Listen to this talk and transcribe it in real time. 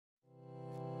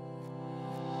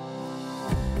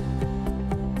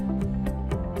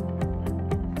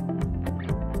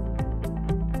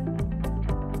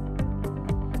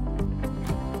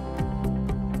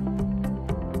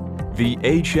The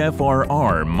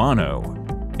HFRR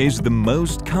Mono is the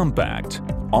most compact,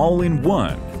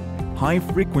 all-in-one,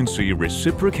 high-frequency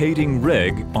reciprocating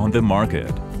rig on the market.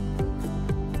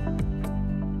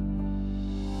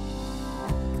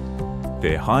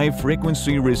 The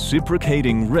high-frequency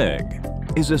reciprocating rig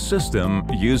is a system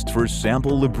used for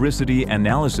sample lubricity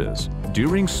analysis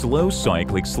during slow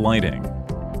cyclic sliding.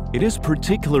 It is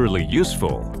particularly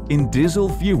useful in diesel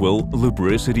fuel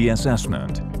lubricity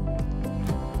assessment.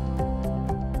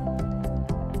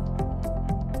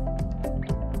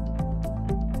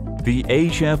 The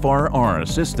HFRR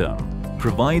system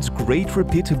provides great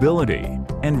repeatability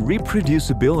and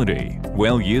reproducibility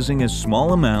while using a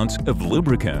small amount of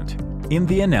lubricant in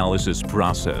the analysis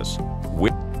process.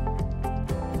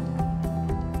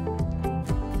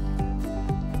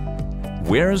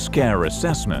 Where SCAR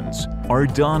assessments are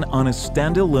done on a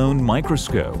standalone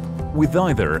microscope with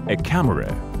either a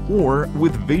camera or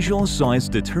with visual size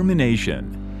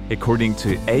determination according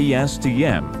to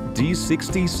ASTM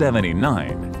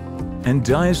D6079 and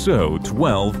ISO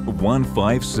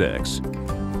 12156.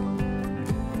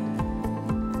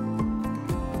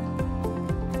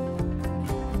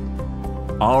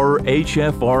 Our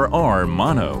HFRR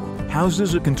Mono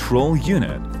houses a control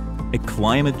unit, a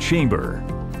climate chamber,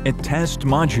 a test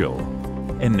module,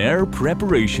 an air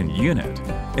preparation unit,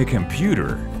 a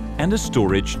computer, and a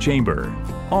storage chamber,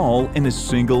 all in a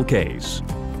single case.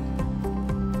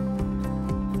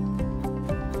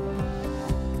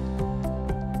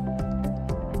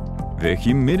 The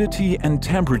humidity and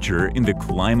temperature in the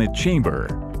climate chamber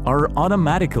are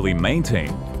automatically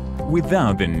maintained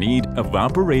without the need of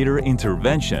operator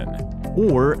intervention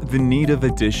or the need of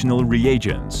additional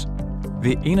reagents.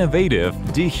 The innovative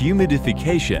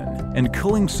dehumidification and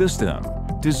cooling system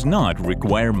does not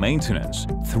require maintenance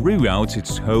throughout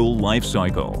its whole life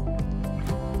cycle.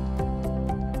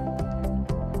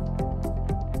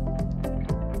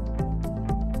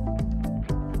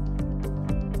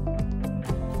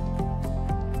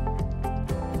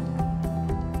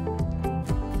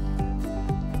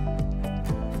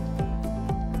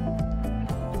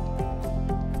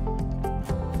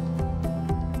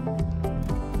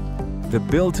 The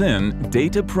built-in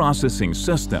data processing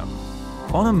system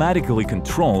automatically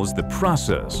controls the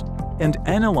process and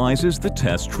analyzes the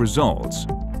test results.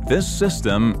 This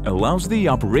system allows the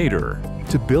operator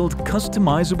to build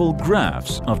customizable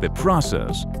graphs of the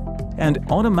process and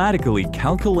automatically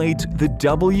calculate the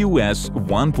WS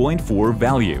 1.4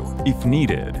 value if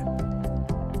needed.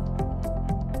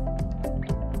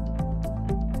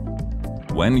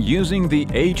 When using the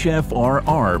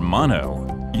HFRR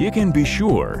Mono, you can be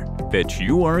sure that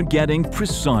you are getting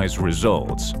precise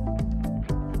results.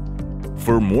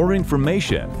 For more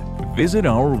information, visit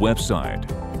our website